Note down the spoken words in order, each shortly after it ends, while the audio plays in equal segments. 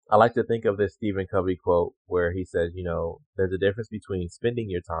I like to think of this Stephen Covey quote where he says, there's a difference between spending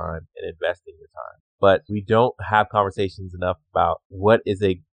your time and investing your time. But we don't have conversations enough about what is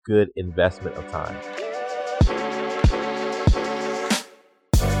a good investment of time.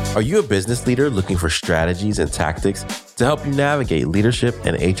 Are you a business leader looking for strategies and tactics to help you navigate leadership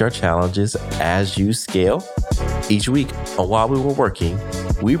and HR challenges as you scale? Each week on While We Were Working,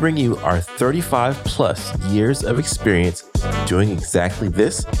 we bring you our 35 plus years of experience doing exactly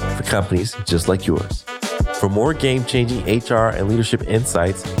this for companies just like yours. For more game-changing HR and leadership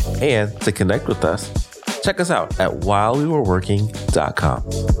insights and to connect with us, check us out at whilewewereworking.com.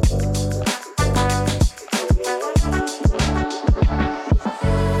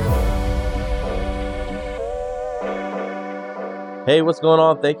 Hey, what's going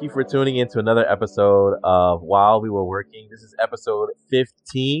on? Thank you for tuning in to another episode of While We Were Working. This is episode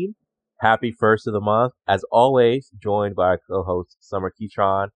 15. Happy first of the month. As always, joined by our co-host, Summer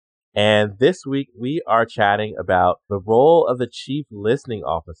Keytron. And this week, we are chatting about the role of the Chief Listening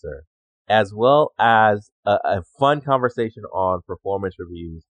Officer, as well as a fun conversation on performance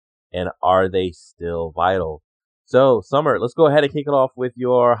reviews and are they still vital? So, Summer, let's go ahead and kick it off with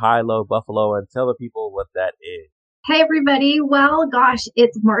your high-low Buffalo and tell the people what that is. Hey, everybody. Well, gosh,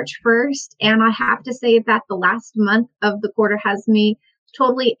 it's March 1st, and I have to say that the last month of the quarter has me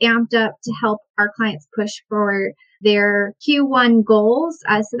totally amped up to help our clients push for their Q1 goals.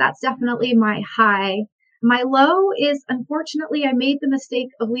 So that's definitely my high. My low is, unfortunately, I made the mistake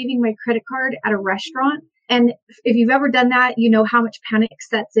of leaving my credit card at a restaurant. And if you've ever done that, you know how much panic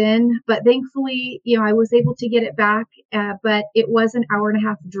sets in. But thankfully, I was able to get it back. But it was an hour and a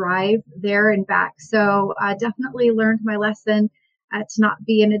half drive there and back. So definitely learned my lesson to not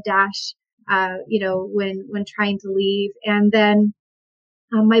be in a dash, when trying to leave. And then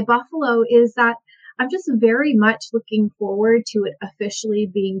my Buffalo is that I'm just very much looking forward to it officially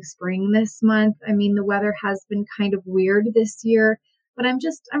being spring this month. I mean, the weather has been kind of weird this year, but I'm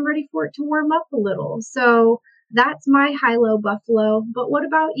ready for it to warm up a little. So that's my high-low Buffalo. But what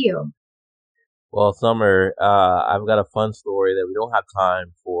about you? Well, Summer, I've got a fun story that we don't have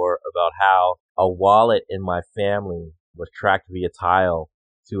time for about how a wallet in my family was tracked via tile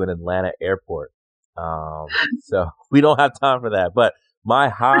to an Atlanta airport. So we don't have time for that. But my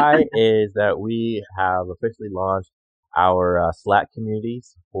high is that we have officially launched our Slack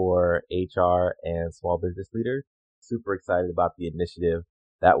communities for HR and small business leaders. Super excited about the initiative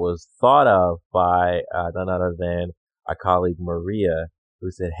that was thought of by none other than our colleague Maria, who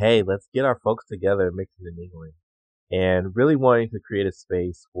said, hey, let's get our folks together, mixing and mingling, and really wanting to create a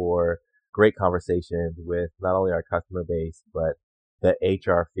space for great conversations with not only our customer base, but the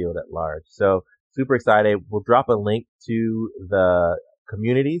HR field at large. So super excited. We'll drop a link to the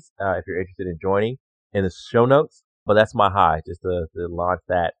communities if you're interested in joining in the show notes. But that's my high, just to launch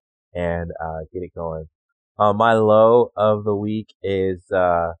that and get it going. My low of the week is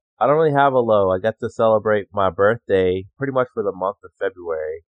I don't really have a low. I got to celebrate my birthday pretty much for the month of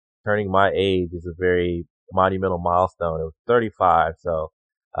February. Turning my age is a very monumental milestone. It was 35, so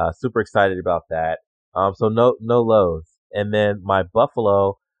super excited about that. So no lows. And then my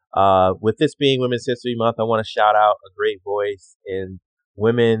Buffalo, with this being Women's History Month, I want to shout out a great voice in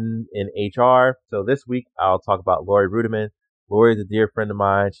women in HR. So this week I'll talk about Lori Rudiman. Lori is a dear friend of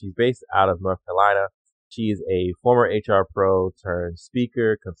mine. She's based out of North Carolina. She's a former HR pro turned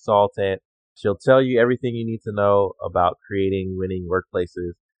speaker, consultant. She'll tell you everything you need to know about creating winning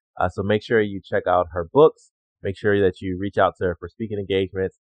workplaces. So make sure you check out her books. Make sure that you reach out to her for speaking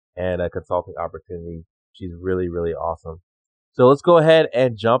engagements and consulting opportunities. She's really, really awesome. So let's go ahead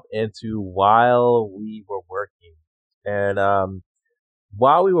and jump into While We Were Working. And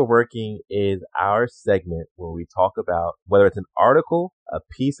While We Were Working is our segment where we talk about whether it's an article, a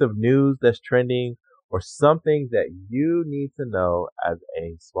piece of news that's trending, or something that you need to know as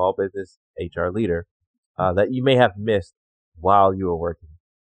a small business HR leader that you may have missed while you were working.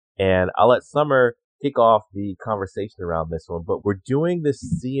 And I'll let Summer kick off the conversation around this one, but we're doing this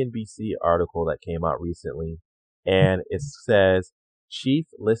CNBC article that came out recently, and it says Chief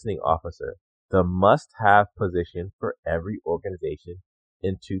Listening Officer, the must-have position for every organization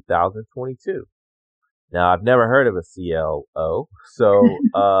in 2022. Now, I've never heard of a CLO. So,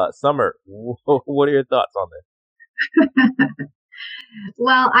 Summer, what are your thoughts on this?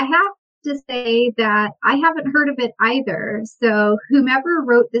 Well, I have to say that I haven't heard of it either. So whomever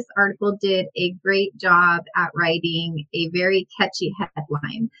wrote this article did a great job at writing a very catchy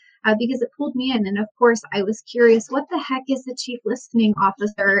headline because it pulled me in. And of course, I was curious, what the heck is a Chief Listening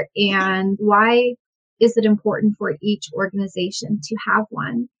Officer and why is it important for each organization to have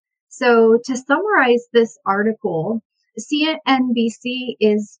one? So to summarize this article, CNBC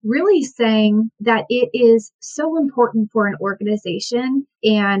is really saying that it is so important for an organization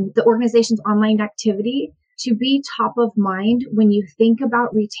and the organization's online activity to be top of mind when you think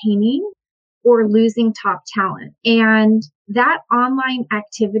about retaining or losing top talent. And that online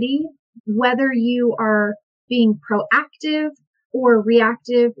activity, whether you are being proactive or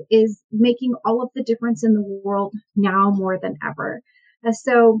reactive, is making all of the difference in the world now more than ever.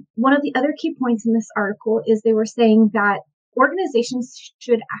 So one of the other key points in this article is they were saying that organizations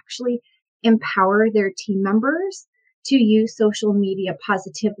should actually empower their team members to use social media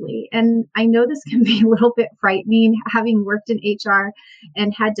positively. And I know this can be a little bit frightening, having worked in HR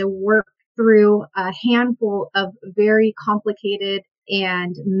and had to work through a handful of very complicated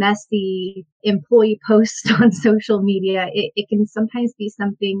and messy employee posts on social media. It can sometimes be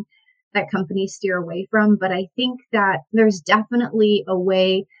something that companies steer away from, but I think that there's definitely a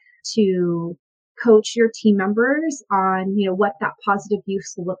way to coach your team members on, what that positive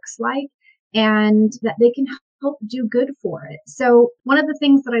use looks like and that they can help do good for it. So one of the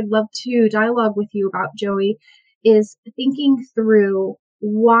things that I'd love to dialogue with you about, Joey, is thinking through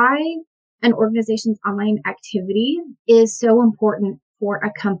why an organization's online activity is so important for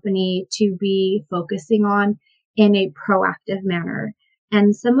a company to be focusing on in a proactive manner.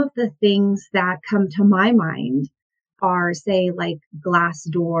 And some of the things that come to my mind are, say, like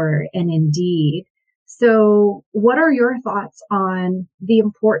Glassdoor and Indeed. So what are your thoughts on the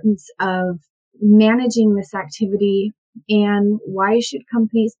importance of managing this activity and why should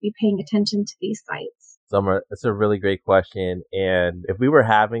companies be paying attention to these sites? Summer, that's a really great question. And if we were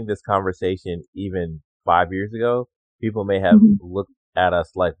having this conversation even 5 years ago, people may have looked at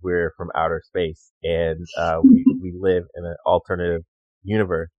us like we're from outer space and we live in an alternative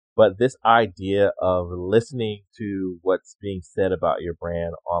universe. But this idea of listening to what's being said about your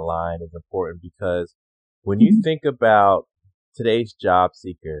brand online is important because when you think about today's job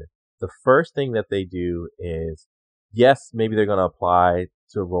seeker, the first thing that they do is, yes, maybe they're going to apply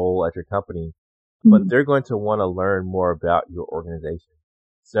to a role at your company, but they're going to want to learn more about your organization.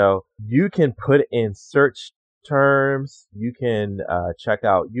 So you can put in search terms, you can check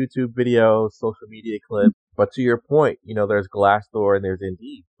out YouTube videos, social media clips. But to your point, there's Glassdoor and there's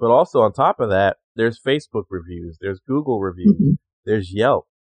Indeed. But also on top of that, there's Facebook reviews, there's Google reviews, there's Yelp.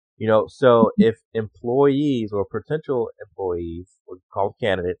 So if employees or potential employees, or call them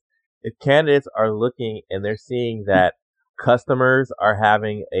candidates, if candidates are looking and they're seeing that customers are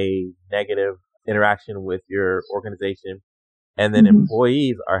having a negative interaction with your organization, and then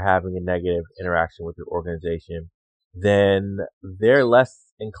employees are having a negative interaction with your organization, then they're less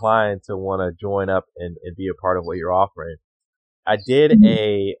inclined to want to join up and be a part of what you're offering. I did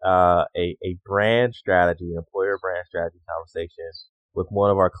a brand strategy, an employer brand strategy conversation with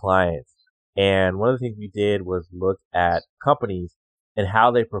one of our clients. And one of the things we did was look at companies and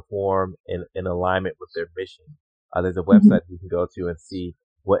how they perform in alignment with their mission. There's a website you can go to and see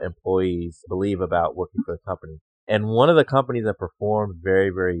what employees believe about working for the company. And one of the companies that performed very,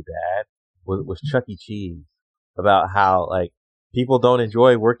 very bad was Chuck E. Cheese, about how people don't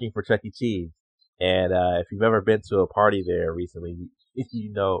enjoy working for Chuck E. Cheese. And if you've ever been to a party there recently,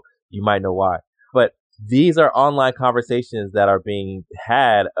 you might know why. But these are online conversations that are being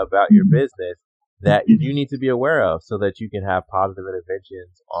had about your business that you need to be aware of so that you can have positive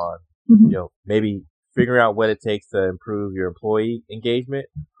interventions on, maybe figuring out what it takes to improve your employee engagement,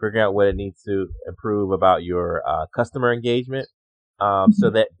 figuring out what it needs to improve about your customer engagement, so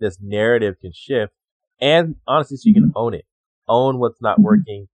that this narrative can shift. And honestly, so you can own what's not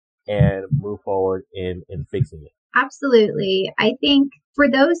working and move forward in fixing it. Absolutely. I think for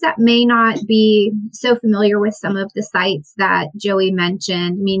those that may not be so familiar with some of the sites that Joey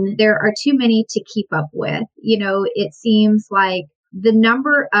mentioned, there are too many to keep up with. It seems like the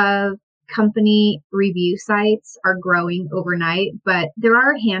number of company review sites are growing overnight, but there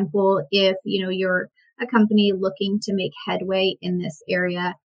are a handful if, you're a company looking to make headway in this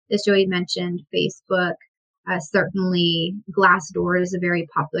area. As Joey mentioned, Facebook, certainly Glassdoor is a very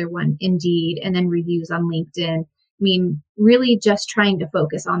popular one, Indeed, and then reviews on LinkedIn. Really just trying to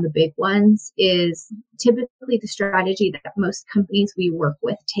focus on the big ones is typically the strategy that most companies we work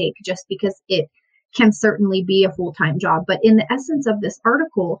with take, just because it can certainly be a full-time job. But in the essence of this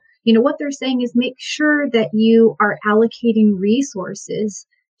article, what they're saying is make sure that you are allocating resources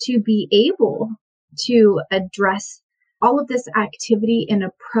to be able to address all of this activity in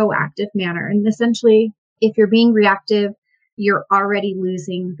a proactive manner. And essentially, if you're being reactive, you're already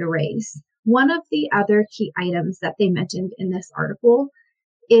losing the race. One of the other key items that they mentioned in this article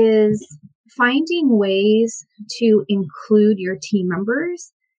is finding ways to include your team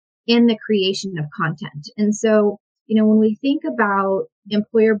members in the creation of content. And so, when we think about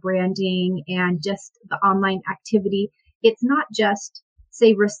employer branding and just the online activity, it's not just,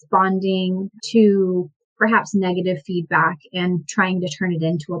 say, responding to perhaps negative feedback and trying to turn it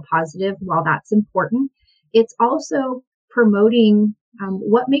into a positive. While that's important, it's also promoting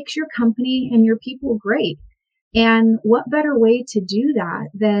what makes your company and your people great. And what better way to do that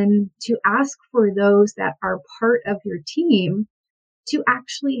than to ask for those that are part of your team to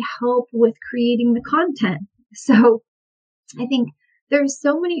actually help with creating the content. So I think there's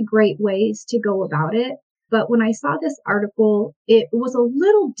so many great ways to go about it. But when I saw this article, it was a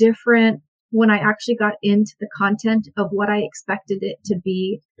little different when I actually got into the content of what I expected it to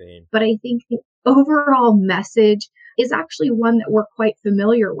be. Same. But I think the overall message is actually one that we're quite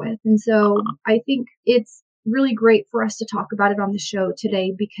familiar with. And so I think it's really great for us to talk about it on the show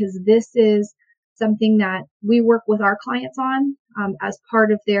today, because this is something that we work with our clients on as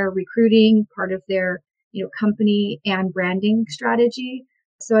part of their recruiting, part of their company and branding strategy.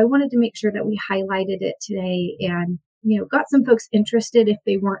 So I wanted to make sure that we highlighted it today and got some folks interested if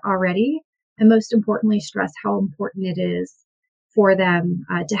they weren't already, and most importantly, stress how important it is for them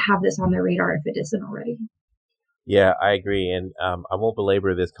to have this on their radar if it isn't already. Yeah, I agree. And I won't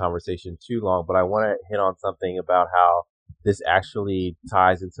belabor this conversation too long, but I want to hit on something about how this actually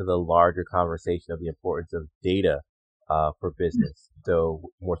ties into the larger conversation of the importance of data for business. So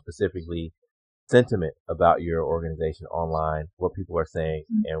more specifically, sentiment about your organization online, what people are saying,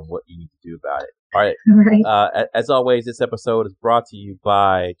 and what you need to do about it. All right. Right. As always, this episode is brought to you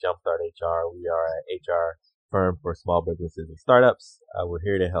by Jumpstart HR. We are an HR firm for small businesses and startups. We're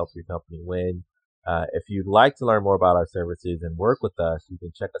here to help your company win. If you'd like to learn more about our services and work with us, you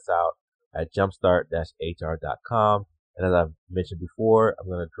can check us out at jumpstart-hr.com. And as I've mentioned before, I'm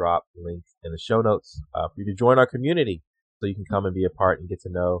going to drop links in the show notes for you to join our community so you can come and be a part and get to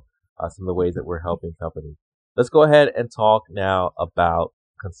know some of the ways that we're helping companies. Let's go ahead and talk now about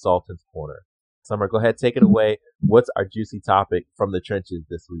Consultants Corner. Summer, go ahead, take it away. What's our juicy topic from the trenches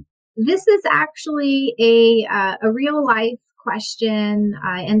this week? This is actually a real life question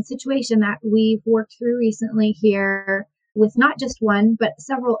and situation that we've worked through recently here with not just one, but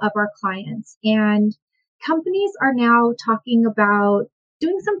several of our clients. And companies are now talking about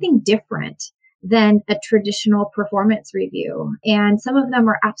doing something different than a traditional performance review. And some of them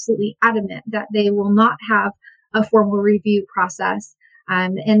are absolutely adamant that they will not have a formal review process.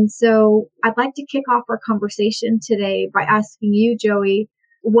 And so I'd like to kick off our conversation today by asking you, Joey,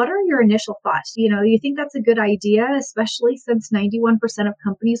 what are your initial thoughts? You think that's a good idea, especially since 91% of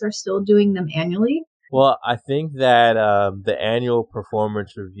companies are still doing them annually? Well, I think that the annual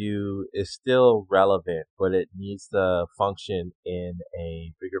performance review is still relevant, but it needs to function in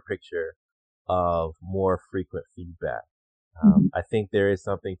a bigger picture of more frequent feedback. I think there is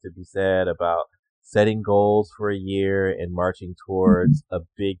something to be said about setting goals for a year and marching towards a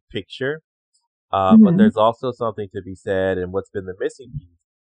big picture. But there's also something to be said, and what's been the missing piece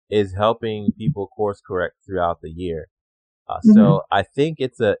is helping people course correct throughout the year. So I think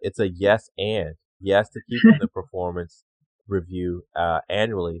it's a yes to keeping the performance review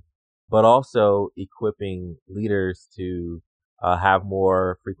annually, but also equipping leaders to have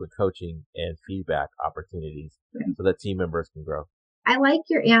more frequent coaching and feedback opportunities so that team members can grow. I like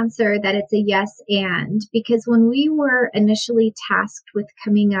your answer that it's a yes and, because when we were initially tasked with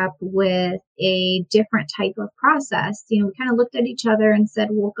coming up with a different type of process, we kind of looked at each other and said,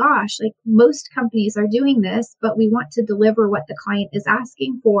 well, gosh, like most companies are doing this, but we want to deliver what the client is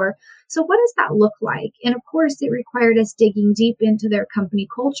asking for. So what does that look like? And of course, it required us digging deep into their company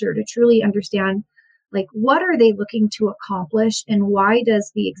culture to truly understand, like, what are they looking to accomplish and why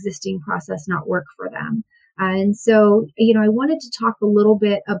does the existing process not work for them? And so, I wanted to talk a little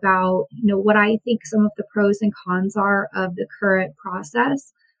bit about, what I think some of the pros and cons are of the current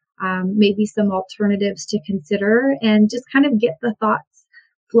process, maybe some alternatives to consider, and just kind of get the thoughts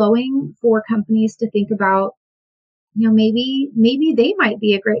flowing for companies to think about, maybe they might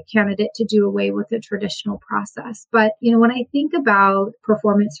be a great candidate to do away with the traditional process. But, when I think about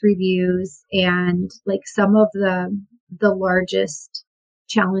performance reviews and like some of the largest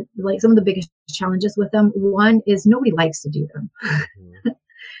challenge, like some of the biggest challenges with them, one is nobody likes to do them.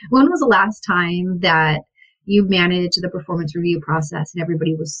 When was the last time that you managed the performance review process and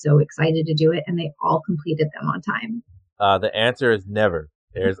everybody was so excited to do it and they all completed them on time? The answer is never.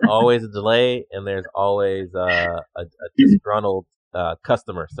 There's always a delay, and there's always a disgruntled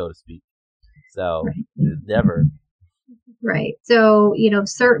customer, so to speak. So never. Right. So,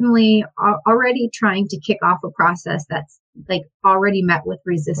 certainly already trying to kick off a process that's like already met with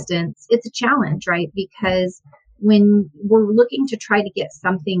resistance, it's a challenge, right? Because when we're looking to try to get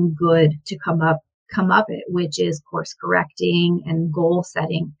something good to come come of it, which is course correcting and goal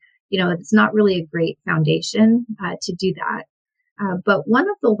setting. It's not really a great foundation to do that. But one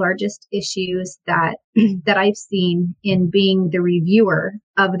of the largest issues that that I've seen in being the reviewer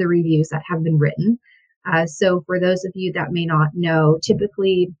of the reviews that have been written. So for those of you that may not know,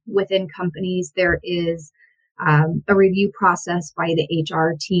 typically within companies, there is a review process by the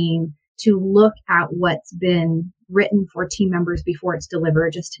HR team to look at what's been written for team members before it's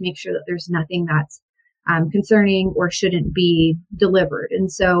delivered, just to make sure that there's nothing that's concerning or shouldn't be delivered.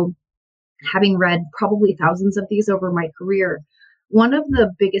 And so having read probably thousands of these over my career, one of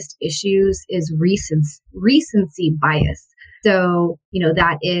the biggest issues is recency bias. So,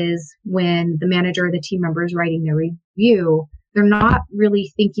 that is when the manager or the team member is writing their review, they're not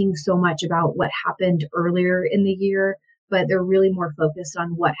really thinking so much about what happened earlier in the year, but they're really more focused on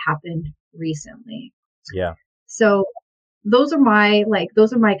what happened recently. Yeah. So those are my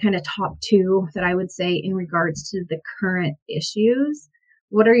kind of top two that I would say in regards to the current issues.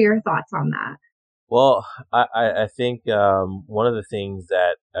 What are your thoughts on that? Well, I think one of the things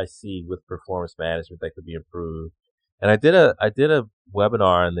that I see with performance management that could be improved, and I did a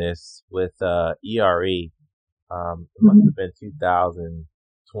webinar on this with ERE. It must have been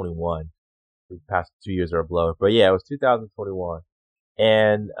 2021. The past 2 years are a blur, but yeah, it was 2021.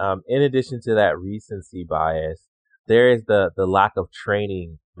 And in addition to that recency bias, there is the lack of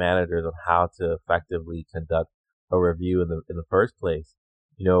training managers on how to effectively conduct a review in the first place.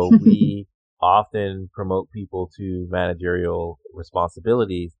 We often promote people to managerial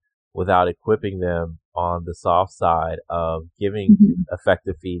responsibilities without equipping them on the soft side of giving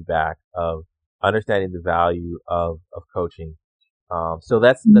effective feedback, of understanding the value of coaching. So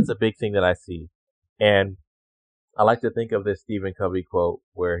that's a big thing that I see. And I like to think of this Stephen Covey quote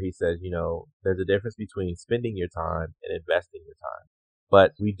where he says, there's a difference between spending your time and investing your time.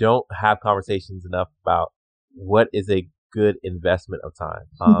 But we don't have conversations enough about what is a good investment of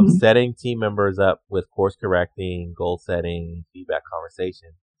time. Setting team members up with course correcting, goal setting, feedback conversation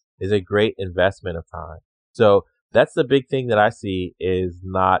is a great investment of time. So that's the big thing that I see, is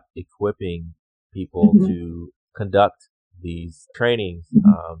not equipping people to conduct these trainings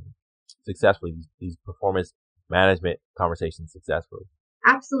successfully, these performance management conversations successfully.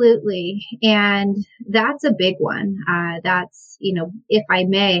 Absolutely. And that's a big one. That's, if I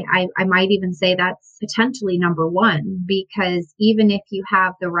may, I might even say that's potentially number one, because even if you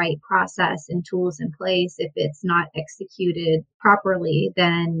have the right process and tools in place, if it's not executed properly,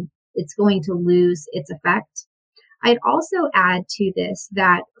 then it's going to lose its effect. I'd also add to this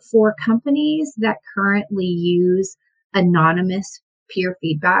that for companies that currently use anonymous peer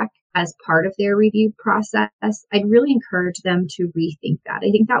feedback as part of their review process, I'd really encourage them to rethink that.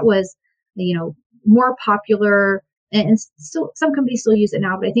 I think that was, more popular, and still some companies still use it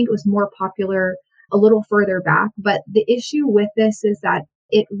now, but I think it was more popular a little further back. But the issue with this is that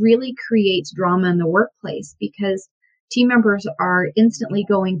it really creates drama in the workplace, because team members are instantly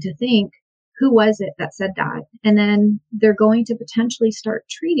going to think, who was it that said that? And then they're going to potentially start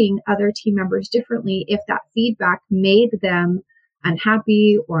treating other team members differently if that feedback made them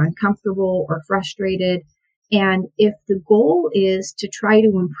unhappy or uncomfortable or frustrated. And if the goal is to try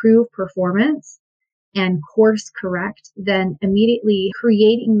to improve performance and course correct, then immediately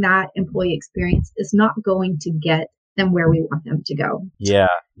creating that employee experience is not going to get them where we want them to go.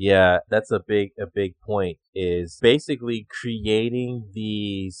 Yeah, that's a big point, is basically creating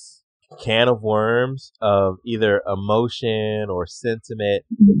these can of worms of either emotion or sentiment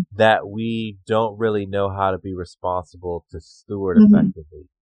that we don't really know how to be responsible to steward effectively.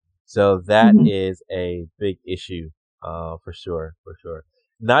 So that is a big issue, for sure.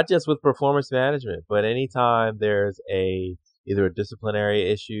 Not just with performance management, but anytime there's either a disciplinary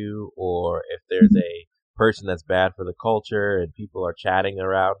issue, or if there's a person that's bad for the culture and people are chatting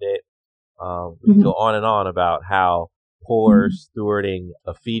around it. We can go on and on about how poor stewarding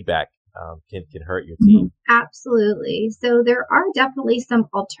of feedback can hurt your team. Absolutely. So there are definitely some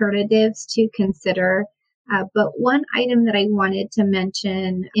alternatives to consider. But one item that I wanted to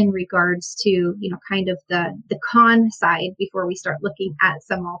mention in regards to, kind of the con side before we start looking at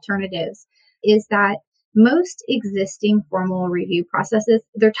some alternatives, is that most existing formal review processes,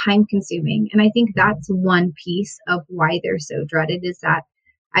 they're time consuming. And I think that's one piece of why they're so dreaded, is that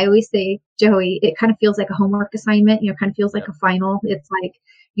I always say, Joey, it kind of feels like a homework assignment, kind of feels like a final. It's like,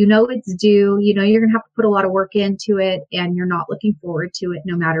 it's due, you're going to have to put a lot of work into it, and you're not looking forward to it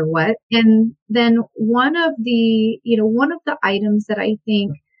no matter what. And then one of the items that I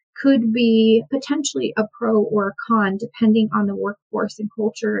think could be potentially a pro or a con, depending on the workforce and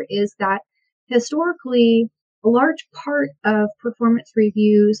culture, is that historically, a large part of performance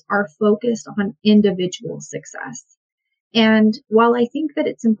reviews are focused on individual success. And while I think that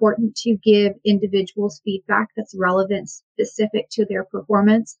it's important to give individuals feedback that's relevant, specific to their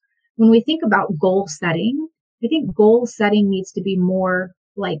performance, when we think about goal setting, I think goal setting needs to be more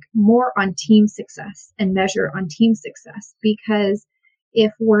on team success and measure on team success. Because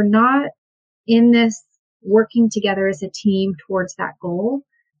if we're not in this working together as a team towards that goal,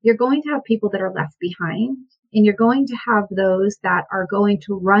 you're going to have people that are left behind, and you're going to have those that are going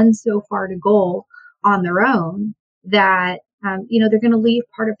to run so far to goal on their own that, they're going to leave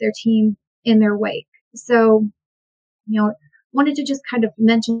part of their team in their wake. So, wanted to just kind of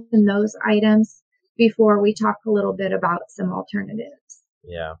mention those items before we talk a little bit about some alternatives.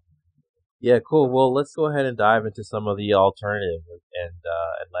 Yeah. Yeah, cool. Well, let's go ahead and dive into some of the alternatives and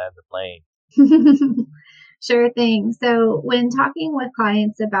land the plane. Sure thing. So when talking with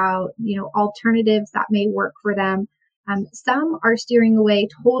clients about, alternatives that may work for them, some are steering away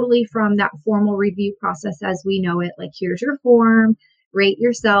totally from that formal review process as we know it. Like, here's your form, rate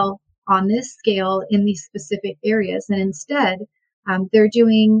yourself on this scale in these specific areas. And instead, they're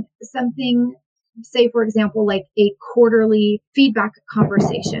doing something, say, for example, like a quarterly feedback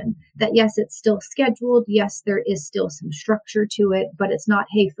conversation that, yes, it's still scheduled. Yes, there is still some structure to it, but it's not,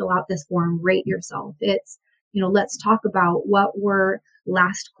 hey, fill out this form, rate yourself. It's, let's talk about what were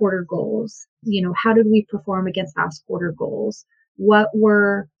last quarter goals. How did we perform against last quarter goals? What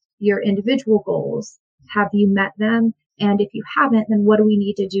were your individual goals? Have you met them? And if you haven't, then what do we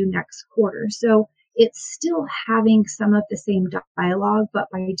need to do next quarter? So it's still having some of the same dialogue, but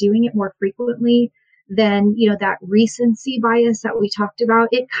by doing it more frequently, then, that recency bias that we talked about,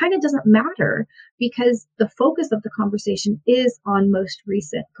 it kind of doesn't matter because the focus of the conversation is on most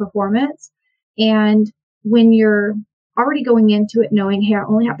recent performance. And when you're already going into it knowing, hey, I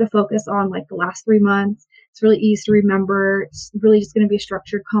only have to focus on like the last 3 months, it's really easy to remember. It's really just going to be a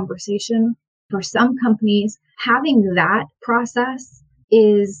structured conversation. For some companies, having that process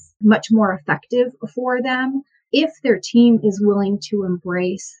is much more effective for them if their team is willing to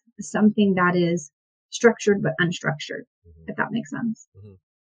embrace something that is structured but unstructured, if that makes sense. Mm-hmm.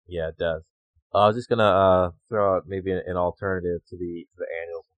 Yeah, it does. I was just gonna throw out maybe an alternative to the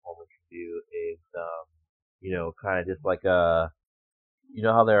annual performance review is kind of just like how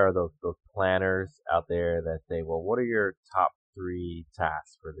there are those planners out there that say, well, what are your top 3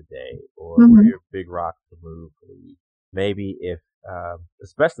 tasks for the day, or what are your big rocks to move for the week? Maybe if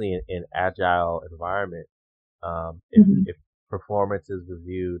especially in agile environment, if performance is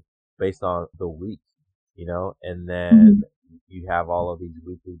reviewed based on the week, and then you have all of these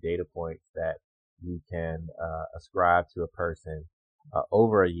weekly data points that you can ascribe to a person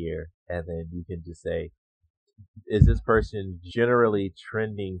over a year, and then you can just say, is this person generally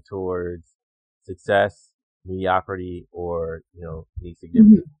trending towards success, mediocrity, or needs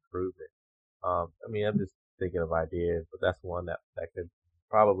significant improvement? I'm just thinking of ideas, but that's one that could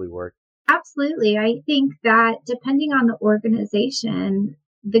probably work. Absolutely. I think that depending on the organization,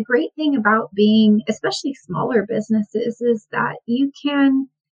 the great thing about being, especially smaller businesses, is that you can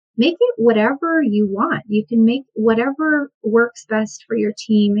make it whatever you want. You can make whatever works best for your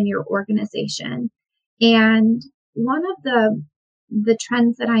team and your organization. And one of the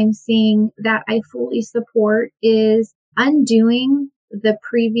trends that I'm seeing that I fully support is undoing the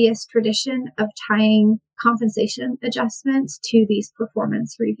previous tradition of tying compensation adjustments to these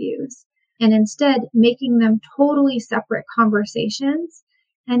performance reviews, and instead making them totally separate conversations,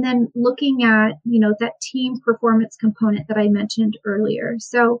 and then looking at, that team performance component that I mentioned earlier.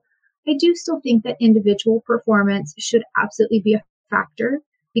 So I do still think that individual performance should absolutely be a factor,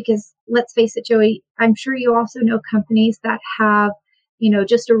 because let's face it, Joey, I'm sure you also know companies that have,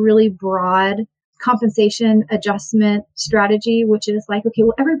 just a really broad compensation adjustment strategy, which is like, okay,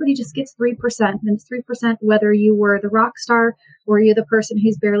 well, everybody just gets 3%, and it's 3% whether you were the rock star or you're the person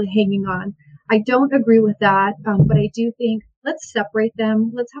who's barely hanging on. I don't agree with that, but I do think let's separate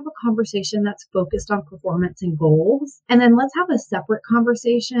them. Let's have a conversation that's focused on performance and goals. And then let's have a separate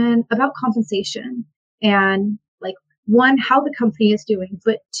conversation about compensation and, like, 1, how the company is doing,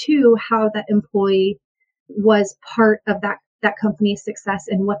 but 2, how that employee was part of that company's success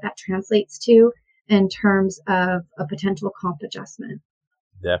and what that translates to in terms of a potential comp adjustment.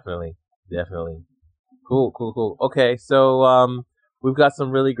 Definitely. Cool. Okay, so we've got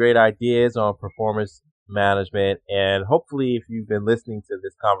some really great ideas on performance management, and hopefully if you've been listening to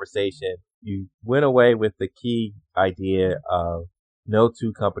this conversation, you went away with the key idea of no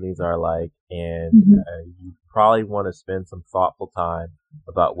 2 companies are alike, and you probably want to spend some thoughtful time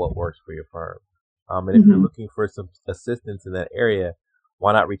about what works for your firm. And if you're looking for some assistance in that area,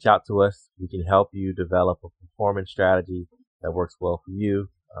 why not reach out to us? We can help you develop a performance strategy that works well for you.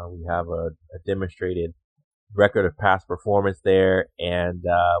 We have a demonstrated record of past performance there, and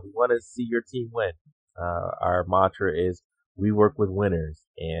we want to see your team win. Our mantra is we work with winners,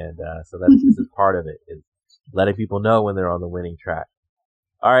 and so this is part of it, is letting people know when they're on the winning track.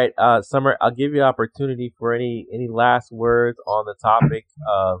 All right, Summer, I'll give you opportunity for any last words on the topic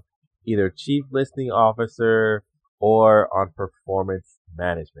of either chief listening officer or on performance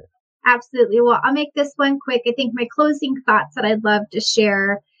management. Absolutely. Well, I'll make this one quick. I think my closing thoughts that I'd love to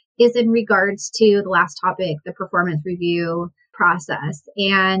share is in regards to the last topic, the performance review process.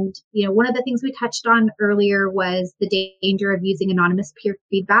 And, one of the things we touched on earlier was the danger of using anonymous peer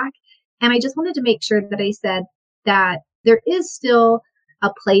feedback. And I just wanted to make sure that I said that there is still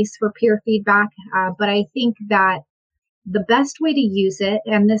a place for peer feedback, but I think that the best way to use it,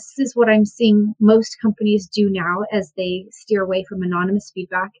 and this is what I'm seeing most companies do now as they steer away from anonymous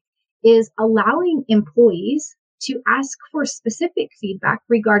feedback, is allowing employees to ask for specific feedback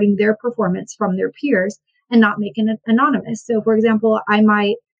regarding their performance from their peers and not making it anonymous. So, for example, I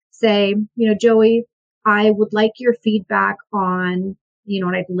might say, Joey, I would like your feedback on,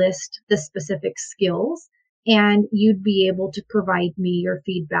 and I'd list the specific skills, and you'd be able to provide me your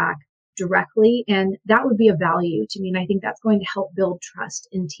feedback directly. And that would be a value to me. And I think that's going to help build trust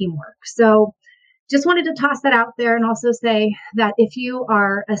in teamwork. So just wanted to toss that out there and also say that if you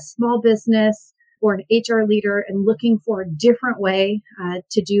are a small business or an HR leader and looking for a different way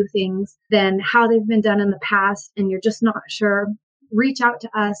to do things than how they've been done in the past, and you're just not sure, reach out to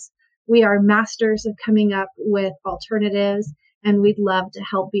us. We are masters of coming up with alternatives, and we'd love to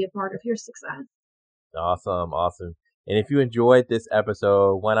help be a part of your success. Awesome. And if you enjoyed this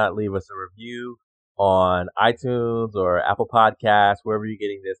episode, why not leave us a review on iTunes or Apple Podcasts, wherever you're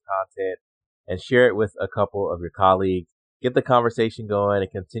getting this content, and share it with a couple of your colleagues. Get the conversation going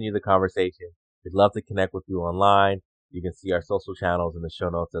and continue the conversation. We'd love to connect with you online. You can see our social channels in the show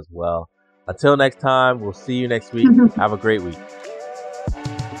notes as well. Until next time, we'll see you next week. Have a great week.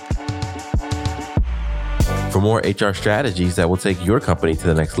 For more HR strategies that will take your company to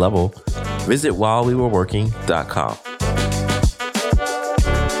the next level, visit whilewewereworking.com.